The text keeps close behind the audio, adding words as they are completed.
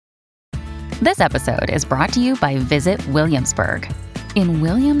This episode is brought to you by Visit Williamsburg. In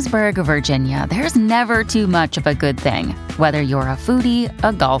Williamsburg, Virginia, there's never too much of a good thing. Whether you're a foodie,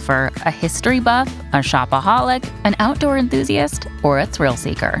 a golfer, a history buff, a shopaholic, an outdoor enthusiast, or a thrill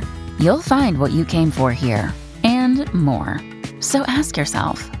seeker, you'll find what you came for here and more. So ask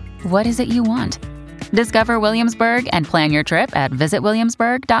yourself, what is it you want? Discover Williamsburg and plan your trip at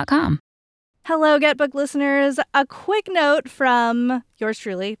visitwilliamsburg.com. Hello, Get Book listeners. A quick note from yours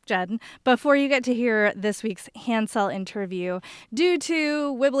truly, Jen, before you get to hear this week's Hansel interview. Due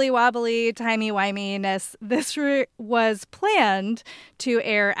to wibbly-wobbly, timey-wiminess, this was planned to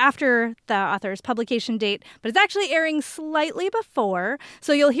air after the author's publication date, but it's actually airing slightly before,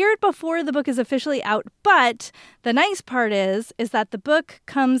 so you'll hear it before the book is officially out. But the nice part is that the book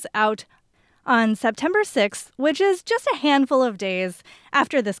comes out on September 6th, which is just a handful of days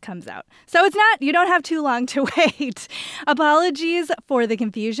after this comes out. So you don't have too long to wait. Apologies for the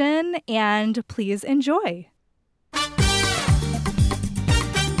confusion, and please enjoy.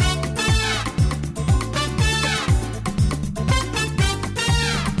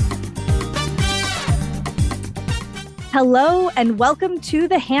 Hello, and welcome to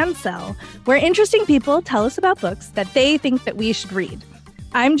The Hansel, where interesting people tell us about books that they think that we should read.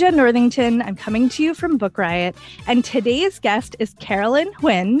 I'm Jen Northington. I'm coming to you from Book Riot, and today's guest is Carolyn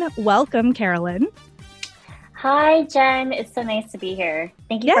Huynh. Welcome, Carolyn. Hi, Jen. It's so nice to be here.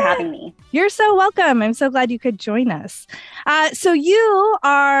 Thank you for having me. You're so welcome. I'm so glad you could join us. So you're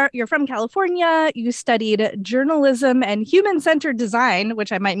from California. You studied journalism and human-centered design,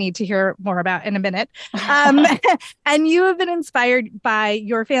 which I might need to hear more about in a minute. And you have been inspired by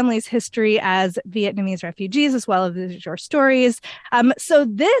your family's history as Vietnamese refugees, as well as your stories. So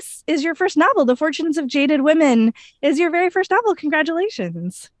this is your first novel, The Fortunes of Jaded Women, is your very first novel.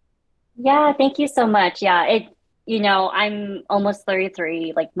 Congratulations. Yeah, thank you so much. Yeah, I'm almost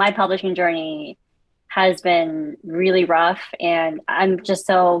 33. Like, my publishing journey has been really rough, and I'm just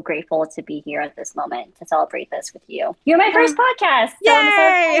so grateful to be here at this moment to celebrate this with you. You're my first podcast. So Yay!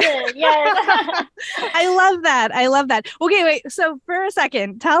 I'm so excited. Yes. I love that. Okay, wait. So for a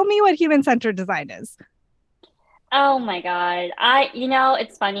second, tell me what human-centered design is. Oh my God.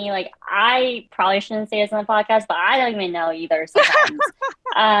 It's funny. Like, I probably shouldn't say this on the podcast, but I don't even know either sometimes.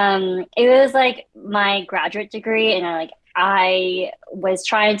 It was like my graduate degree, and I was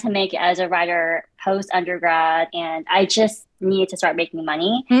trying to make it as a writer post undergrad, and I just needed to start making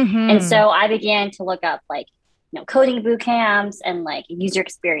money. Mm-hmm. And so I began to look up coding boot camps and user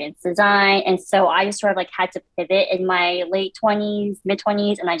experience design. And so I just sort of had to pivot in my late 20s, mid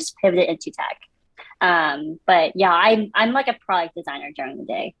 20s, and I just pivoted into tech. But yeah, I'm like a product designer during the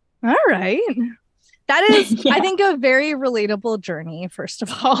day. All right. That is, I think, a very relatable journey. First of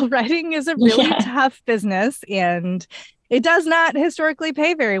all, writing is a really tough business, and it does not historically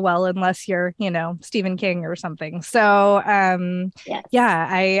pay very well unless you're, Stephen King or something. So, it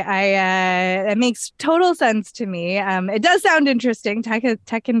makes total sense to me. It does sound interesting.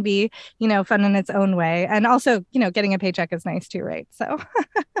 Tech can be, fun in its own way. And also, getting a paycheck is nice too, right? So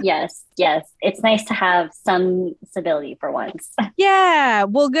yes. It's nice to have some stability for once. Yeah.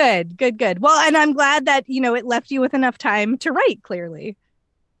 Well, good. Well, and I'm glad that, it left you with enough time to write, clearly.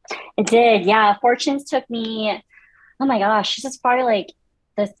 It did. Yeah. Fortunes took me, oh my gosh, this is probably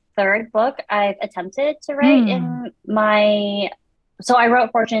the third book I've attempted to write so I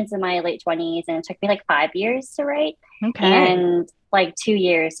wrote Fortunes in my late 20s, and it took me 5 years to write. Okay. And 2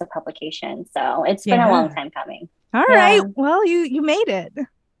 years of publication. So it's been a long time coming. All right. Well, you made it.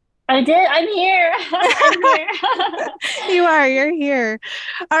 I did. I'm here. You're here.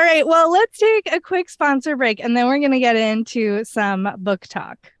 All right. Well, let's take a quick sponsor break, and then we're going to get into some book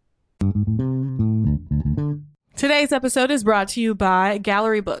talk. Today's episode is brought to you by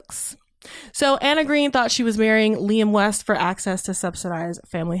Gallery Books. So Anna Green thought she was marrying Liam West for access to subsidized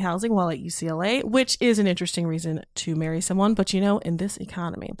family housing while at UCLA, which is an interesting reason to marry someone, but in this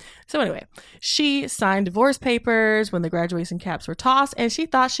economy. So anyway, she signed divorce papers when the graduation caps were tossed, and she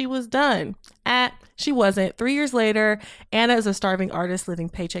thought she was done. She wasn't. 3 years later, Anna is a starving artist living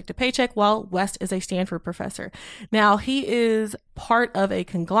paycheck to paycheck, while West is a Stanford professor. Now, he is part of a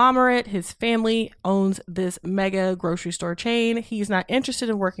conglomerate. His family owns this mega grocery store chain. He's not interested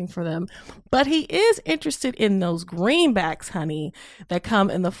in working for them, but he is interested in those greenbacks, honey, that come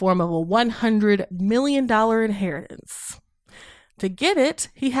in the form of a $100 million inheritance. To get it,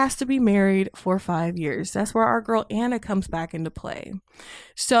 he has to be married for 5 years. That's where our girl Anna comes back into play.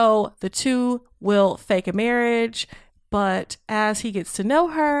 So the two will fake a marriage, but as he gets to know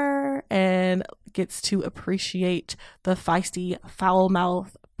her and gets to appreciate the feisty,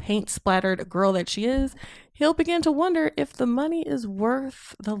 foul-mouthed, paint-splattered girl that she is, he'll begin to wonder if the money is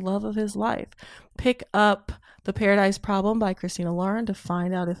worth the love of his life. Pick up The Paradise Problem by Christina Lauren to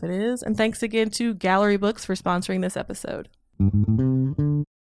find out if it is. And thanks again to Gallery Books for sponsoring this episode.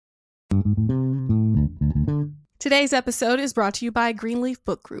 Today's episode is brought to you by Greenleaf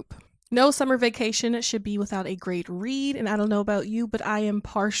Book Group. No summer vacation should be without a great read, and I don't know about you, but I am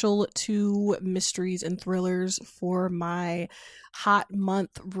partial to mysteries and thrillers for my hot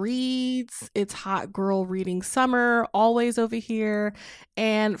month reads. It's hot girl reading summer, always over here.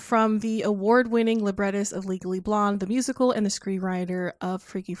 And from the award-winning librettist of Legally Blonde, the musical, and the screenwriter of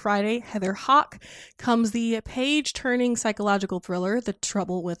Freaky Friday, Heather Hach, comes the page-turning psychological thriller, The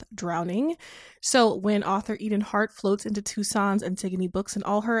Trouble with Drowning. So when author Eden Hart floats into Tucson's Antigone Books in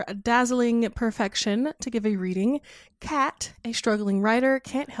all her dazzling perfection to give a reading, Kat, a struggling writer,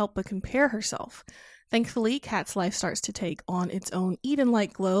 can't help but compare herself. Thankfully, Kat's life starts to take on its own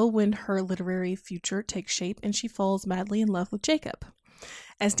Eden-like glow when her literary future takes shape and she falls madly in love with Jacob.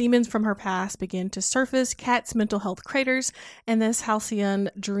 As demons from her past begin to surface, Kat's mental health craters, and this halcyon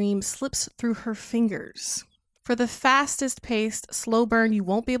dream slips through her fingers. For the fastest-paced, slow burn you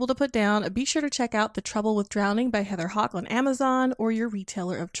won't be able to put down, be sure to check out The Trouble with Drowning by Heather Hach on Amazon or your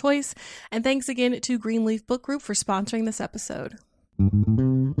retailer of choice. And thanks again to Greenleaf Book Group for sponsoring this episode.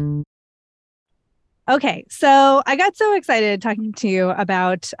 Okay, so I got so excited talking to you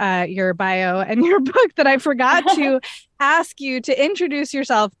about your bio and your book that I forgot to ask you to introduce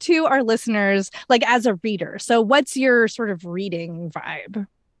yourself to our listeners, like as a reader. So what's your sort of reading vibe?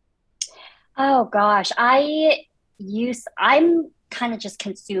 Oh gosh, I'm kind of just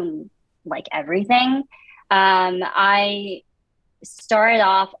consume like everything. I started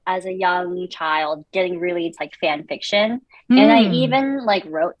off as a young child getting really into like fan fiction. And I even like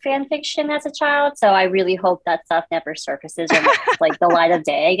wrote fan fiction as a child. So I really hope that stuff never surfaces in like the light of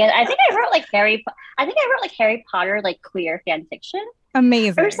day again. I think I wrote like Harry Potter, like queer fan fiction.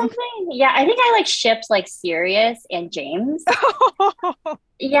 Amazing. Or something. Yeah, I think I like shipped like Sirius and James.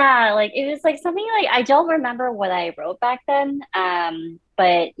 Yeah, like it was like something like I don't remember what I wrote back then.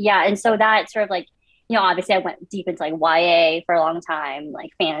 But yeah, and so that sort of like, you know, obviously I went deep into like YA for a long time,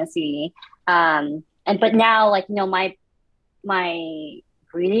 like fantasy. But now like, you know, my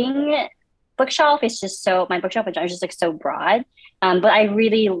reading bookshelf is just so my bookshelf is just like so broad. But I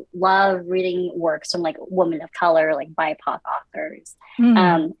really love reading works from like women of color, like BIPOC authors.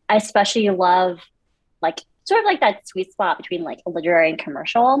 I especially love like sort of like that sweet spot between like literary and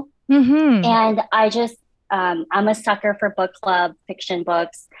commercial. And I just I'm a sucker for book club fiction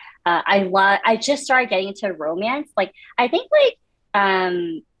books. I just started getting into romance. Like I think like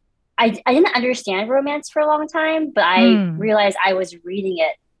I didn't understand romance for a long time, but I realized I was reading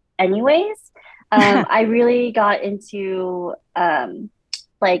it anyways. I really got into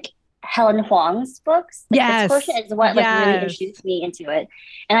like Helen Huang's books. Like, yes. Explosion is what like really introduced me into it.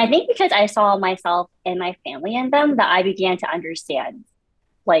 And I think because I saw myself and my family in them, that I began to understand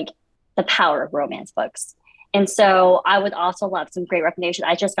like the power of romance books. And so I would also love some great recommendations.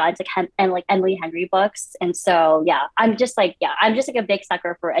 I just got into like Emily Henry books. And so, yeah, I'm just like a big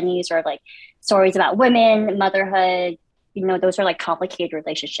sucker for any sort of like stories about women, motherhood, you know, those are like complicated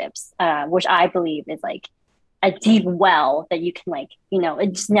relationships, which I believe is like a deep well that you can like, you know,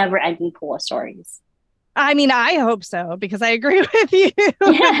 it's never ending pool of stories. I mean, I hope so, because I agree with you.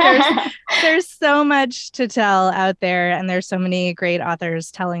 there's so much to tell out there, and there's so many great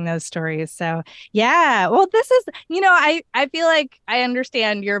authors telling those stories. So yeah, well, this is, you know, I feel like I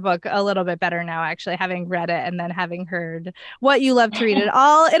understand your book a little bit better now, actually, having read it and then having heard what you love to read. It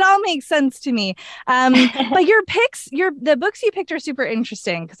all makes sense to me. But the books you picked are super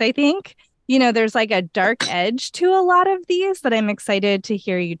interesting, because I think, you know, there's like a dark edge to a lot of these that I'm excited to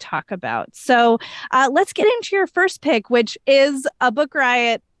hear you talk about. So let's get into your first pick, which is a Book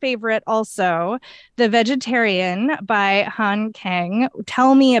Riot favorite also, The Vegetarian by Han Kang.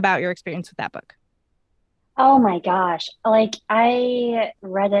 Tell me about your experience with that book. Oh my gosh. Like I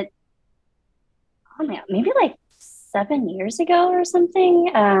read it, oh man, maybe like 7 years ago or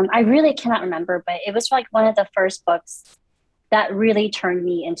something. I really cannot remember, but it was like one of the first books that really turned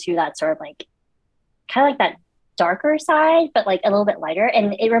me into that sort of like, kind of like that darker side, but like a little bit lighter.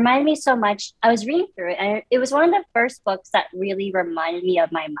 And it reminded me so much. I was reading through it, and it was one of the first books that really reminded me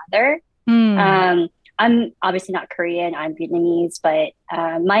of my mother. I'm obviously not Korean, I'm Vietnamese, but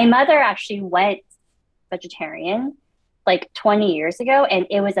my mother actually went vegetarian like 20 years ago, and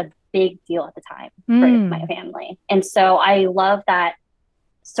it was a big deal at the time for my family. And so I love that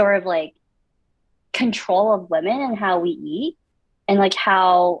sort of like control of women and how we eat. And like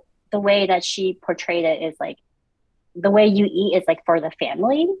how the way that she portrayed it is like the way you eat is like for the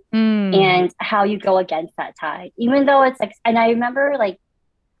family Mm. and how you go against that tide. Even though it's like, and I remember like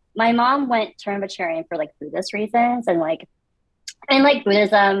my mom turned vegetarian for like Buddhist reasons and like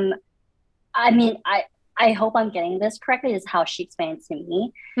Buddhism. I mean, I hope I'm getting this correctly. This is how she explained it to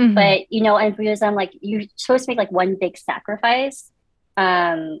me. Mhm. But you know, in Buddhism, like you're supposed to make like one big sacrifice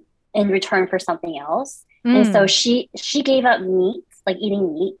in return for something else. And so she gave up meat, like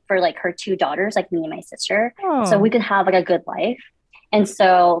eating meat for like her two daughters, like me and my sister, so we could have like a good life. And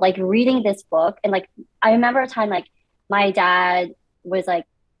so like reading this book and like I remember a time like my dad was like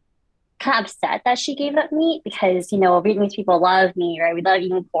kind of upset that she gave up meat because, you know, Vietnamese people love meat, right? We love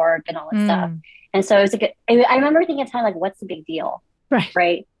eating pork and all that stuff. And so it was like, I remember thinking at the time, like, what's the big deal?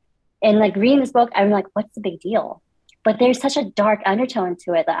 Right. And like reading this book, I'm like, what's the big deal? But there's such a dark undertone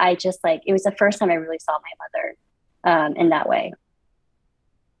to it that I just like, it was the first time I really saw my mother in that way.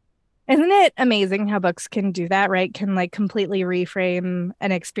 Isn't it amazing how books can do that, right? Can like completely reframe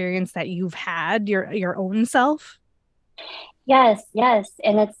an experience that you've had, your own self. Yes.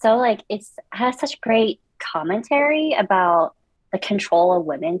 And it's so like, has such great commentary about the control of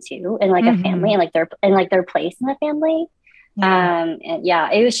women too, and like a family and like their place in the family. And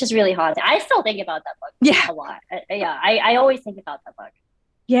yeah, it was just really haunting. I still think about that book a lot. I always think about that book.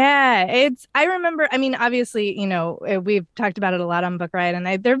 Yeah, I remember, I mean, obviously, you know, we've talked about it a lot on Book Riot, and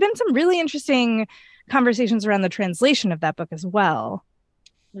there have been some really interesting conversations around the translation of that book as well.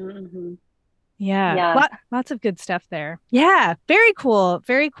 Mm-hmm. Yeah. Lots of good stuff there. Yeah, very cool.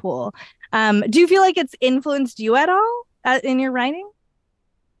 Very cool. Do you feel like it's influenced you at all in your writing?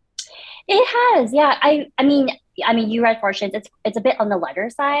 It has, yeah. I mean, you read Fortunes. It's a bit on the lighter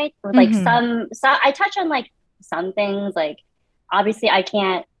side. With like some I touch on like some things. Like obviously, I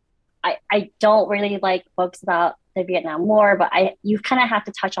don't really like books about the Vietnam War, but you kind of have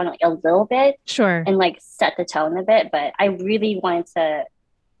to touch on it like a little bit, sure, and like set the tone a bit. But I really wanted to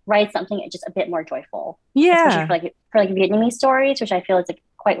write something just a bit more joyful, especially for like Vietnamese stories, which I feel is like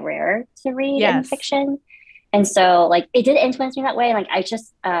quite rare to read in fiction. And so like it did influence me that way. And like I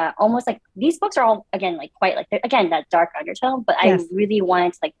just almost like these books are all again like quite like again that dark undertone, but I really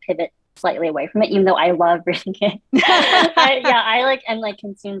wanted to like pivot slightly away from it, even though I love reading it. I like am like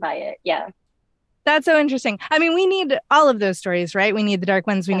consumed by it. Yeah. That's so interesting. I mean, we need all of those stories, right? We need the dark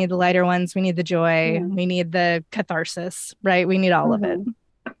ones, we need the lighter ones, we need the joy, we need the catharsis, right? We need all of it.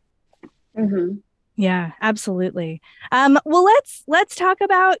 Yeah, absolutely. Well, let's talk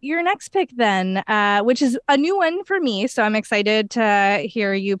about your next pick then, which is a new one for me. So I'm excited to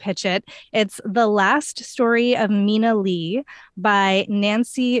hear you pitch it. It's The Last Story of Mina Lee by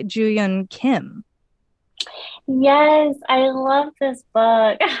Nancy Ju-Yeon Kim. Yes, I love this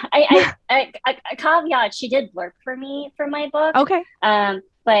book. I caveat, she did blurb for me for my book. Okay.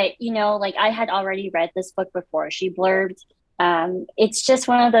 But you know, like I had already read this book before she blurbed. It's just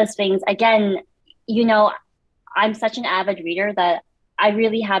one of those things. Again, you know, I'm such an avid reader that I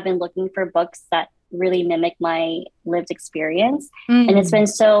really have been looking for books that really mimic my lived experience. And it's been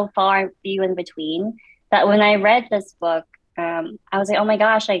so far few in between that when I read this book, I was like, oh my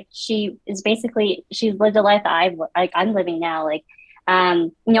gosh, like she's lived a life that I'm living now. Like,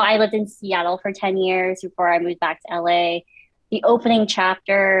 you know, I lived in Seattle for 10 years before I moved back to LA. The opening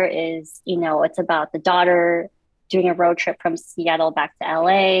chapter is, you know, it's about the daughter doing a road trip from Seattle back to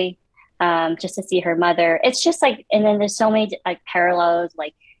LA. Just to see her mother. It's just like, and then there's so many like parallels,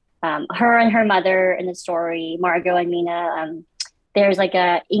 like her and her mother in the story, Margot and Mina. There's like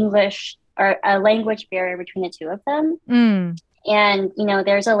a English or a language barrier between the two of them. And, you know,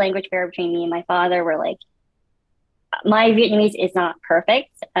 there's a language barrier between me and my father where like my Vietnamese is not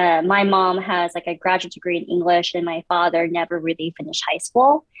perfect. My mom has like a graduate degree in English and my father never really finished high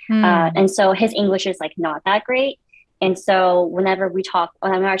school. And so his English is like not that great. And so whenever I talk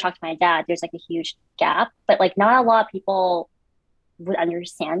to my dad, there's like a huge gap, but like not a lot of people would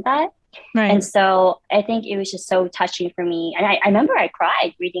understand that. Right. And so I think it was just so touching for me. And I remember I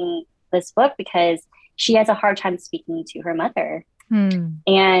cried reading this book because she has a hard time speaking to her mother.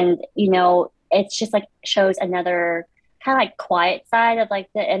 And, you know, it's just like shows another kind of like quiet side of like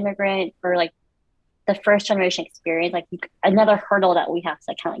the immigrant or like the first generation experience, like another hurdle that we have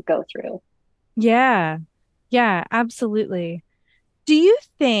to kind of like go through. Yeah, absolutely. Do you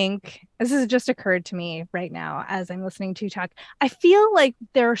think, this has just occurred to me right now as I'm listening to you talk, I feel like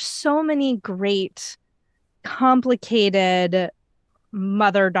there are so many great, complicated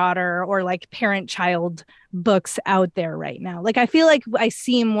mother-daughter or like parent-child books out there right now. Like I feel like I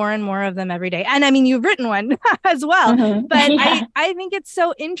see more and more of them every day. And I mean, you've written one as well, but I think it's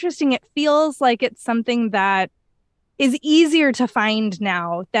so interesting. It feels like it's something that is easier to find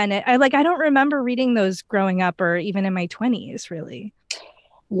now than I don't remember reading those growing up or even in my 20s, really.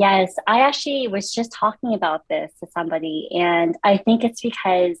 Yes, I actually was just talking about this to somebody, and I think it's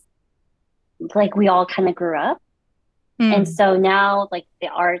because like we all kind of grew up. And so now like the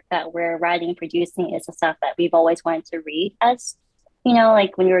art that we're writing and producing is the stuff that we've always wanted to read as,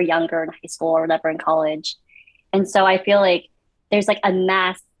 like when we were younger in high school or whatever in college. And so I feel like there's like a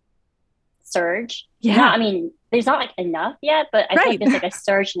mass surge. Yeah. I mean, there's not like enough yet, but I feel like there's like a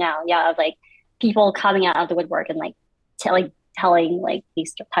surge now, of like people coming out of the woodwork and like telling like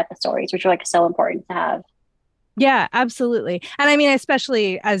these type of stories, which are like so important to have. Yeah, absolutely. And I mean,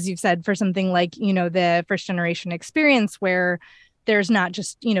 especially as you've said, for something like, the first generation experience where there's not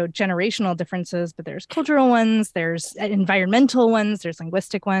just, generational differences, but there's cultural ones, there's environmental ones, there's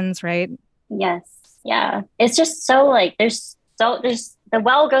linguistic ones, right? Yes. Yeah. It's just so like, there's the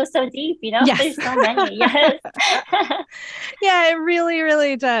well goes so deep, Yes. There's so many. Yes. Yeah, it really,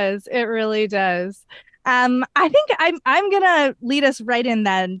 really does. It really does. I think I'm gonna lead us right in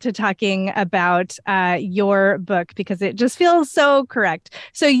then to talking about your book, because it just feels so correct.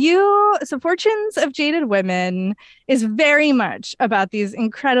 So Fortunes of Jaded Women is very much about these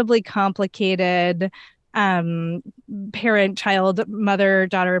incredibly complicated parent, child, mother,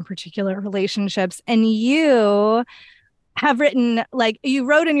 daughter in particular relationships. And you have written, like you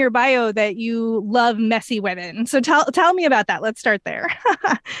wrote in your bio, that you love messy women. So tell me about that. Let's start there.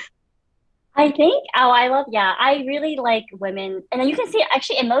 I really like women. And then you can see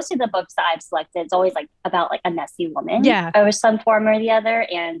actually in most of the books that I've selected, it's always like about like a messy woman or some form or the other.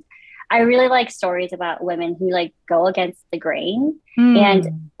 And I really like stories about women who like go against the grain.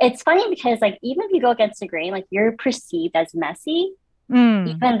 And it's funny because like, even if you go against the grain, like you're perceived as messy,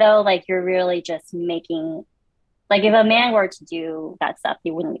 even though like you're really just making, like if a man were to do that stuff,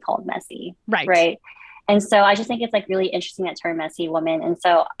 he wouldn't be called messy. Right. And so I just think it's like really interesting, that term messy woman. And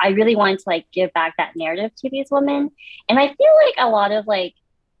so I really wanted to like give back that narrative to these women. And I feel like a lot of like,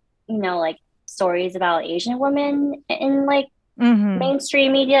 like stories about Asian women in like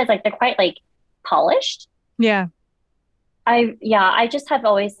mainstream media, it's like they're quite like polished. Yeah. I just have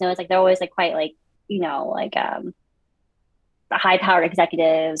always noticed like they're always like quite like, like the high powered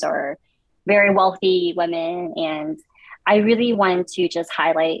executives or very wealthy women. And I really wanted to just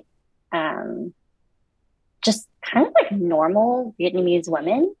highlight just kind of like normal Vietnamese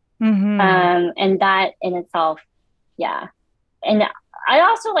women. And that in itself, yeah. And I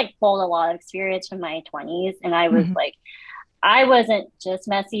also like pulled a lot of experience from my 20s, and I was like, I wasn't just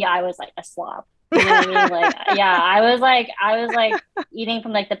messy, I was like a slob. You know what I mean? Like, yeah, I was like eating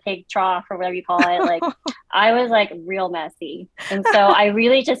from like the pig trough or whatever you call it. Like, I was like real messy. And so I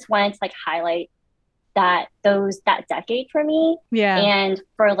really just wanted to like highlight that decade for me. Yeah. And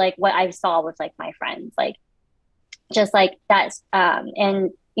for like what I saw with like my friends, like just like that's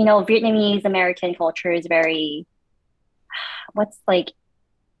and Vietnamese American culture is very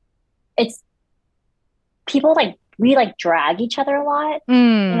it's people like we like drag each other a lot.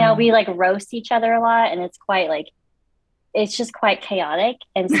 We like roast each other a lot, and it's quite like it's just quite chaotic.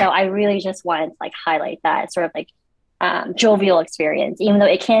 And so I really just wanted to like highlight that sort of like jovial experience, even though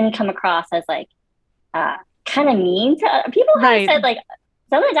it can come across as like kind of mean to people. Have said like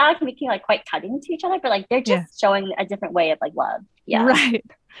some of the dialogue can be like quite cutting to each other, but like they're just showing a different way of like love. Yeah.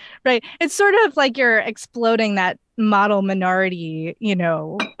 Right. It's sort of like you're exploding that model minority,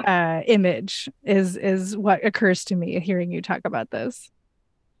 image is what occurs to me hearing you talk about this.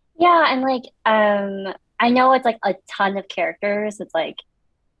 Yeah. And like, I know it's like a ton of characters. It's like,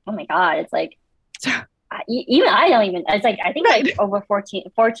 oh my God, it's like, even I don't even, it's like, I think like over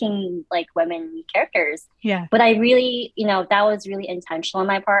 14 like women characters. Yeah. But I really, that was really intentional on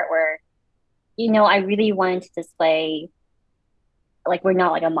my part where, I really wanted to display, like, we're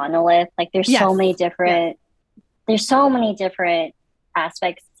not like a monolith. Like there's so many different, there's so many different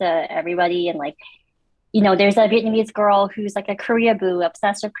aspects to everybody. And like, there's a Vietnamese girl who's like a Korea boo,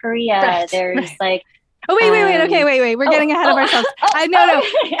 obsessed with Korea. There's like, oh, wait. Okay, wait. We're getting ahead of ourselves. I know.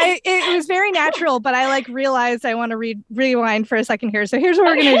 It was very natural, but I like realized I want to rewind for a second here. So here's what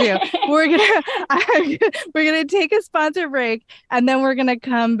we're going to do. We're going to take a sponsor break, and then we're going to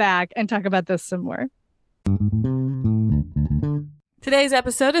come back and talk about this some more. Today's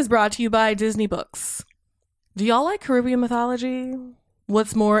episode is brought to you by Disney Books. Do y'all like Caribbean mythology?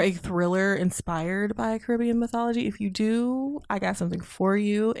 What's more, a thriller inspired by Caribbean mythology? If you do, I got something for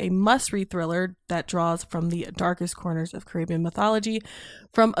you. A must-read thriller that draws from the darkest corners of Caribbean mythology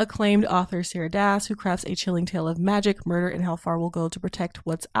from acclaimed author Sarah Dass, who crafts a chilling tale of magic, murder, and how far we'll go to protect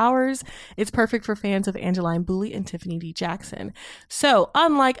what's ours. It's perfect for fans of Angeline Boulley and Tiffany D. Jackson. So,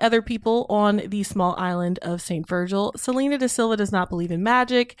 unlike other people on the small island of St. Virgil, Selena da Silva does not believe in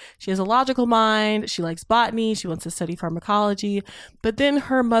magic. She has a logical mind. She likes botany. She wants to study pharmacology. But then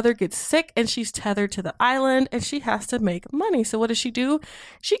her mother gets sick and she's tethered to the island and she has to make money. So what does she do?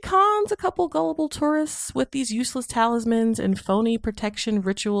 She cons a couple gullible tourists with these useless talismans and phony protection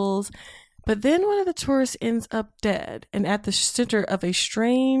rituals. But then one of the tourists ends up dead and at the center of a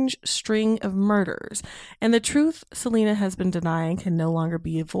strange string of murders. And the truth Selena has been denying can no longer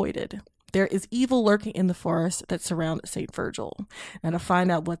be avoided. There is evil lurking in the forest that surround St. Virgil. Now, to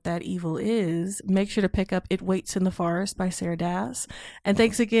find out what that evil is, make sure to pick up It Waits in the Forest by Sarah Dass. And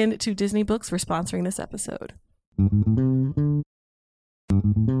thanks again to Disney Books for sponsoring this episode.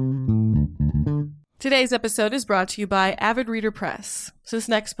 Today's episode is brought to you by Avid Reader Press. So this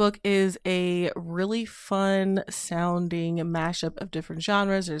next book is a really fun sounding mashup of different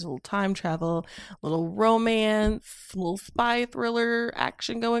genres. There's a little time travel, a little romance, a little spy thriller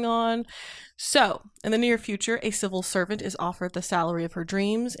action going on. So, in the near future, a civil servant is offered the salary of her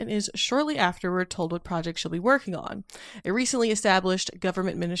dreams and is shortly afterward told what project she'll be working on. A recently established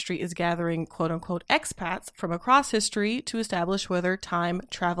government ministry is gathering quote-unquote expats from across history to establish whether time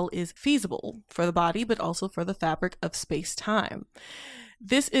travel is feasible for the body, but also for the fabric of space-time.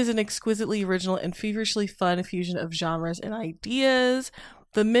 This is an exquisitely original and feverishly fun fusion of genres and ideas.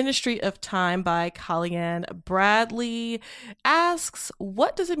 The Ministry of Time by Kalyan Bradley asks,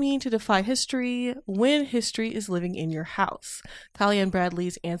 what does it mean to defy history when history is living in your house? Kalyan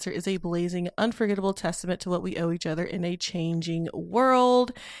Bradley's answer is a blazing, unforgettable testament to what we owe each other in a changing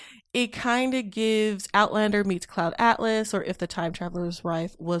world. It kind of gives Outlander meets Cloud Atlas, or If the Time Traveler's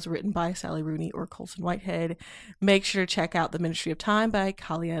Wife was written by Sally Rooney or Colson Whitehead. Make sure to check out The Ministry of Time by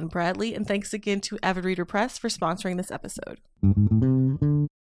Kalyan Bradley. And thanks again to Avid Reader Press for sponsoring this episode.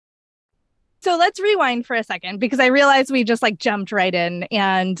 So let's rewind for a second because I realized we just jumped right in.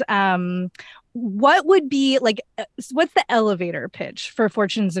 And what would be what's the elevator pitch for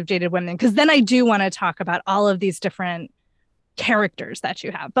Fortunes of Jaded Women? Because then I do want to talk about all of these different characters that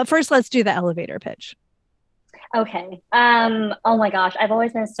you have. But first, let's do the elevator pitch. Okay. Oh my gosh, I've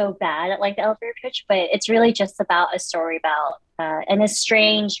always been so bad at the elevator pitch, but it's really just about a story about an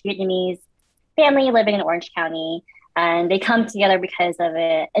estranged Vietnamese family living in Orange County. And they come together because of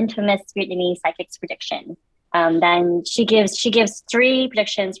an infamous Vietnamese psychic's prediction. Then she gives 3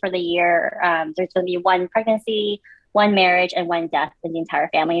 predictions for the year. There's going to be 1 pregnancy, 1 marriage, and 1 death in the entire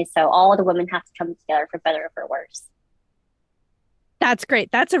family. So all the women have to come together for better or for worse. That's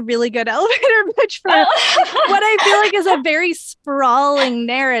great. That's a really good elevator pitch for what I feel like is a very sprawling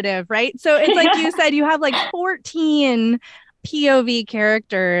narrative, right? So it's like you said, you have 14 POV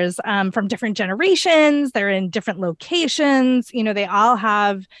characters from different generations. They're in different locations. They all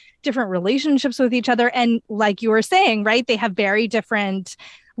have different relationships with each other. And like you were saying, right, they have very different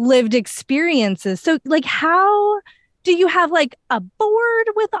lived experiences. So how do you have a board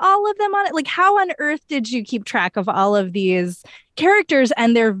with all of them on it? How on earth did you keep track of all of these characters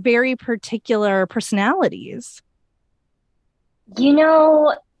and their very particular personalities?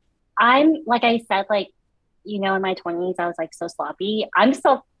 I'm, like I said, in my 20s, I was so sloppy. I'm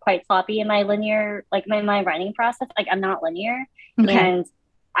still quite sloppy in my linear, my writing process. I'm not linear. Okay. And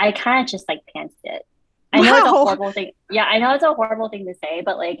I kind of just pantsed it. I know it's a horrible thing. Yeah, I know it's a horrible thing to say,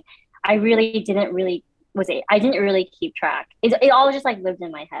 but I really didn't really I didn't really keep track. It all just lived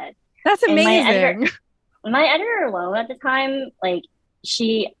in my head. That's amazing. My editor alone at the time,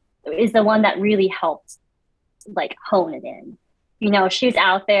 she is the one that really helped hone it in. She was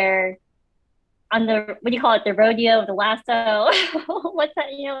out there on the, what do you call it? The rodeo, the lasso. What's that?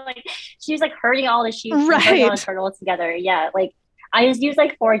 She was herding all the sheep, right, herding all the turtles together. Yeah. I just used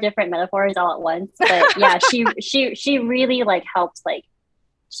 4 different metaphors all at once, but yeah, she really helped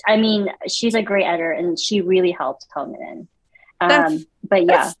she's a great editor and she really helped hone it in. But yeah,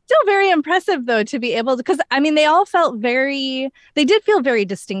 that's still very impressive though, to be able to, because they all they did feel very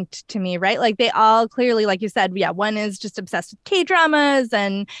distinct to me, right? They all clearly, like you said, yeah, one is just obsessed with K-dramas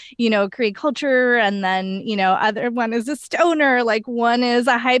and, Korean culture. And then, other one is a stoner, one is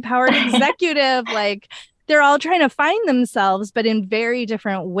a high powered executive, they're all trying to find themselves, but in very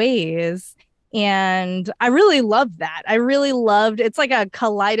different ways. And I really loved that. I really loved, it's a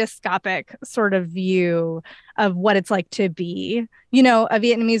kaleidoscopic sort of view of what it's like to be, a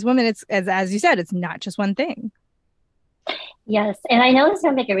Vietnamese woman. It's as you said, it's not just one thing. Yes. And I know this is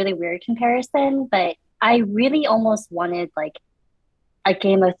gonna make a really weird comparison, but I really almost wanted like a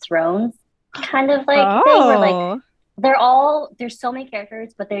Game of Thrones kind of like thing where like Oh, there's so many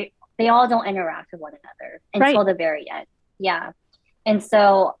characters, but they all don't interact with one another right. until the very end. Yeah. And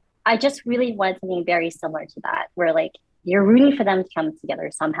so I just really wanted something very similar to that, where like you're rooting for them to come together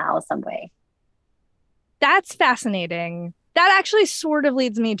somehow, some way. That's fascinating. That actually sort of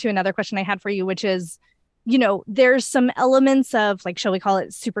leads me to another question I had for you, which is, there's some elements of like, shall we call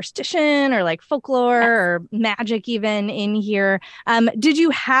it superstition or like folklore Yes. or magic even in here. Did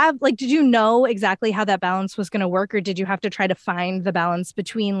you know exactly how that balance was going to work, or did you have to try to find the balance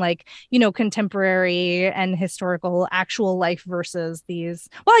between like, contemporary and historical actual life versus these?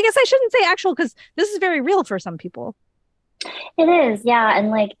 Well, I guess I shouldn't say actual because this is very real for some people. It is, yeah. And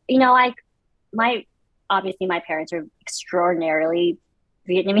like, my obviously my parents are extraordinarily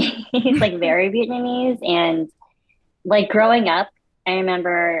Vietnamese, like very Vietnamese. And like growing up, I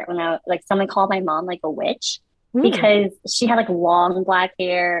remember when I like someone called my mom like a witch Ooh, because she had like long black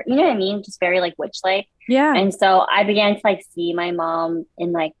hair. You know what I mean? Just very like witch-like. yeah. And so I began to like see my mom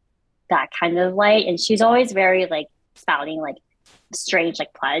in like that kind of light. And she's always very like spouting like strange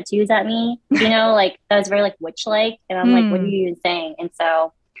like platitudes at me, like that was very like witch-like. And I'm like, what are Hmm. you even saying? And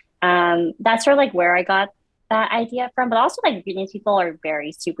so that's sort of like where I got that idea from. But also like Vietnamese people are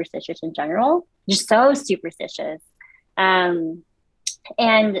very superstitious in general, just so superstitious. Um,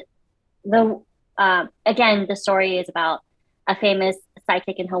 and the again, the story is about a famous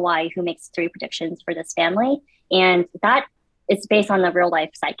psychic in Hawaii who makes three predictions for this family, and that is based on a real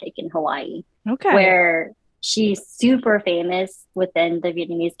life psychic in Hawaii, Okay. where she's super famous within the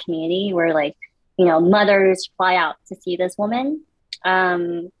Vietnamese community, where like mothers fly out to see this woman,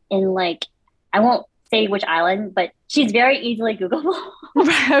 in like I won't say which island, but she's very easily Googleable.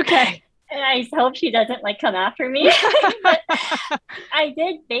 Okay. And I hope she doesn't like come after me. But I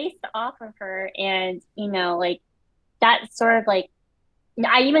did based off of her, and like that sort of like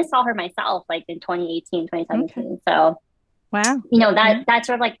I even saw her myself like in 2018, twenty Okay. seventeen. So Wow. that Yeah. that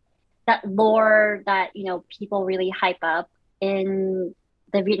sort of like that lore that people really hype up in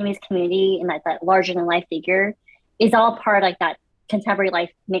the Vietnamese community, and that larger than life figure is all part of like that contemporary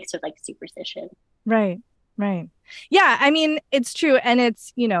life mixed with like superstition. Right. Right. Yeah. I mean, it's true. And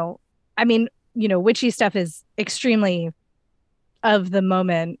I mean, witchy stuff is extremely of the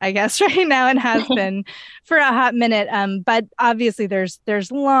moment, I guess, right now and has been for a hot minute. But obviously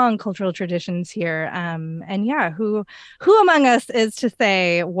there's long cultural traditions here. And yeah, who among us is to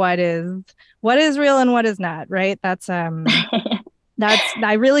say what is real and what is not, right? That's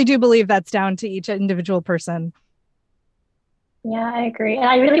I really do believe that's down to each individual person. Yeah, I agree. And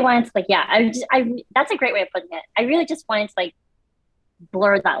I really wanted to like, yeah, that's a great way of putting it. I really just wanted to like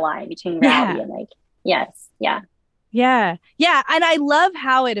blur that line between reality Yeah. and like, yes, yeah. Yeah. Yeah. And I love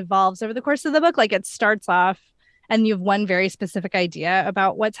how it evolves over the course of the book. Like it starts off and you have one very specific idea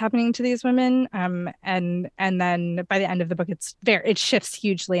about what's happening to these women. And then by the end of the book, it shifts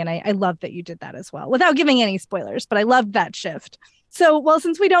hugely. And I love that you did that as well without giving any spoilers, but I loved that shift. So, well,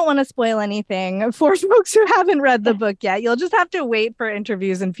 since we don't want to spoil anything for folks who haven't read the book yet, you'll just have to wait for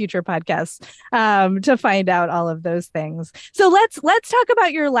interviews and future podcasts to find out all of those things. So let's talk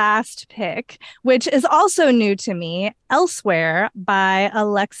about your last pick, which is also new to me, Elsewhere by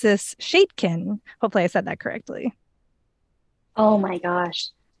Alexis Shaitkin. Hopefully I said that correctly. Oh my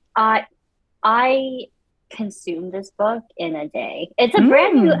gosh. I consumed this book in a day. It's a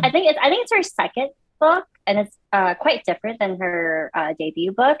brand new, Mm. I think it's her second book, and it's quite different than her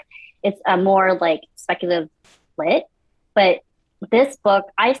debut book. It's a more like speculative lit, but this book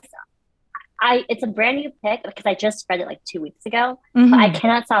it's a brand new pick because I just read it like 2 weeks ago, but Hmm. I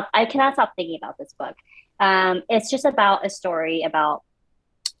cannot stop thinking about this book. It's just about a story about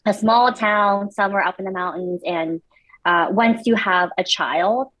a small town somewhere up in the mountains, and once you have a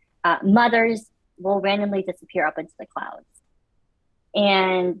child, mothers will randomly disappear up into the clouds,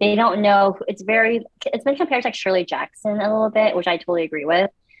 and they don't know. It's been compared to like Shirley Jackson a little bit, which I totally agree with.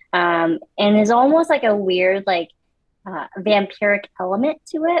 And there's almost like a weird like vampiric element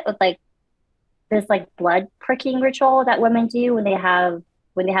to it, with like this like blood pricking ritual that women do when they have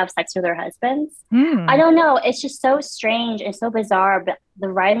sex with their husbands. I Mm. don't know. It's just so strange and so bizarre, but the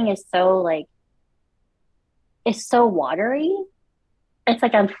writing is so like it's so watery. It's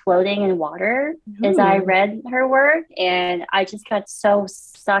like I'm floating in water as I Ooh. read her work, and I just got so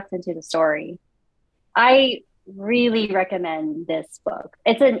sucked into the story. I really recommend this book.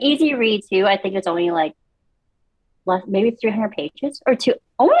 It's an easy read too. I think it's only like less, maybe 300 pages or two.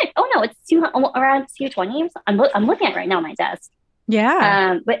 Oh no, it's around 220. I'm looking at it right now on my desk.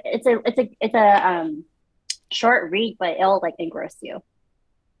 Yeah. But it's a short read, but it'll like engross you.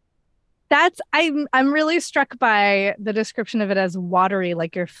 I'm really struck by the description of it as watery,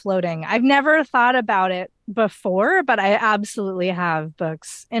 like you're floating. I've never thought about it before, but I absolutely have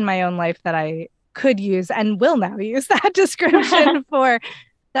books in my own life that I could use and will now use that description for.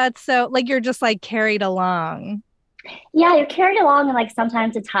 That's so like you're just like carried along. Yeah, you're carried along, and like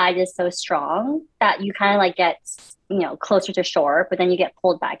sometimes the tide is so strong that you kind of like get, closer to shore, but then you get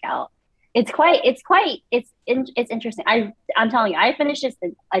pulled back out. It's interesting. I'm telling you, I finished this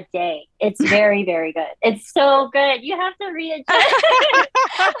in a day. It's very, very good. It's so good. You have to read it. All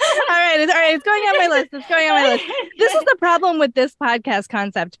right. It's going on my list. This is the problem with this podcast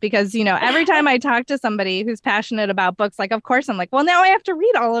concept because, every time I talk to somebody who's passionate about books, like, of course, I'm like, well, now I have to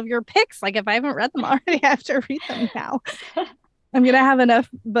read all of your picks. Like, if I haven't read them already, I have to read them now. I'm going to have enough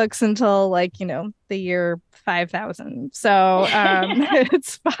books until the year 5,000. So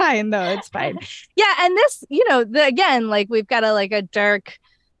it's fine, though. It's fine. Yeah. And this, again, like we've got a dark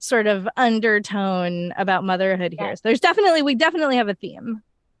sort of undertone about motherhood here. So we definitely have a theme.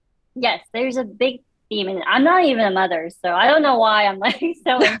 Yes, there's a big theme. And I'm not even a mother, so I don't know why I'm like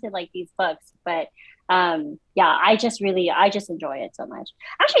so into like these books. But I just enjoy it so much.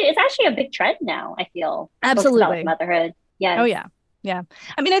 Actually, it's actually a big trend now, I feel. Absolutely. About motherhood. Yeah. Oh, yeah. Yeah.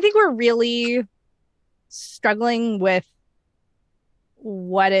 I mean, I think we're really struggling with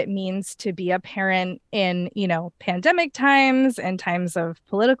what it means to be a parent in, pandemic times and times of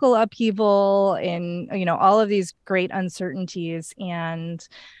political upheaval and, all of these great uncertainties. And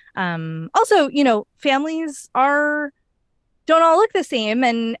also, families don't all look the same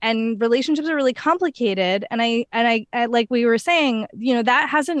and relationships are really complicated. And I like we were saying, that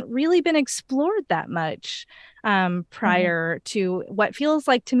hasn't really been explored that much prior to what feels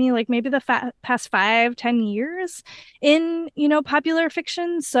like to me like maybe the past 5-10 years in popular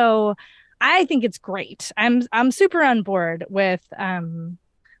fiction. So I think it's great. I'm super on board with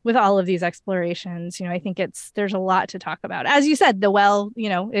all of these explorations. I think there's a lot to talk about. As you said, the well,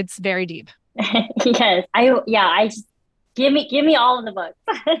 it's very deep. Yes. I just give me all of the books.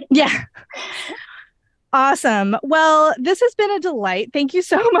 Yeah. Awesome. Well, this has been a delight. Thank you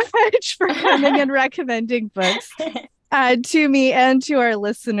so much for coming and recommending books to me and to our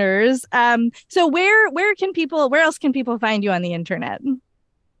listeners. So where else can people find you on the internet?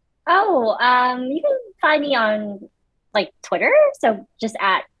 Oh, you can find me on like Twitter. So just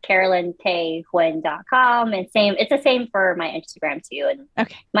at CarolynKHuyn.com, and it's the same for my Instagram too, and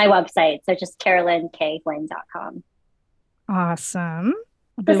my website. So just CarolynKHuyn.com. Awesome.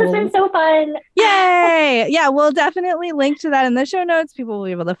 This has been so fun. Yay. Yeah, we'll definitely link to that in the show notes. People will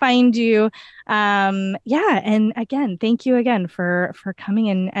be able to find you. And again, thank you again for coming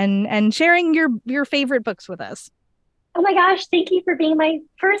in and sharing your favorite books with us. Oh my gosh, thank you for being my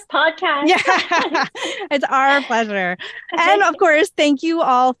first podcast. Yeah, it's our pleasure. And of course, thank you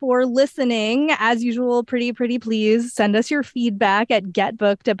all for listening. As usual, pretty please send us your feedback at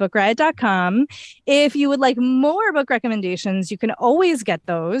getbooked@bookriot.com. If you would like more book recommendations, you can always get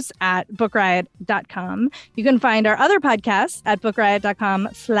those at bookriot.com. You can find our other podcasts at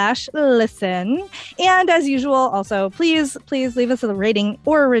bookriot.com/listen. And as usual, also, please leave us a rating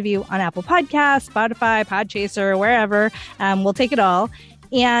or a review on Apple Podcasts, Spotify, Podchaser, wherever. We'll take it all.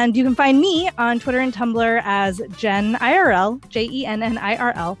 And you can find me on Twitter and Tumblr as Jen IRL,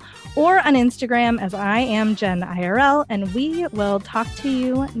 JENNIRL, or on Instagram as I am Jen IRL. And we will talk to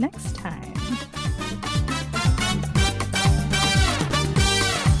you next time.